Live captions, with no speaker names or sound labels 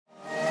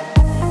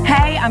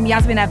I'm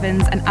Yasmin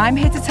Evans, and I'm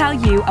here to tell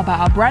you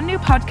about our brand new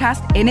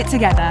podcast, In It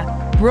Together,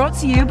 brought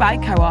to you by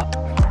Co-op.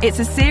 It's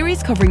a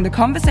series covering the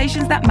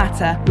conversations that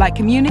matter, like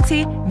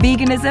community,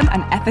 veganism,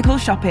 and ethical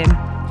shopping.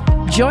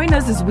 Join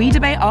us as we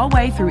debate our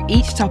way through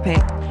each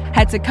topic.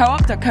 Head to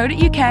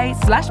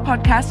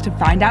coop.co.uk/podcast to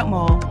find out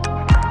more.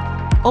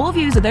 All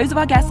views are those of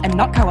our guests and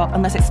not Co-op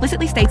unless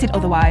explicitly stated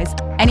otherwise.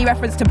 Any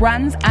reference to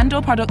brands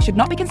and/or products should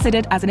not be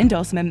considered as an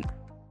endorsement.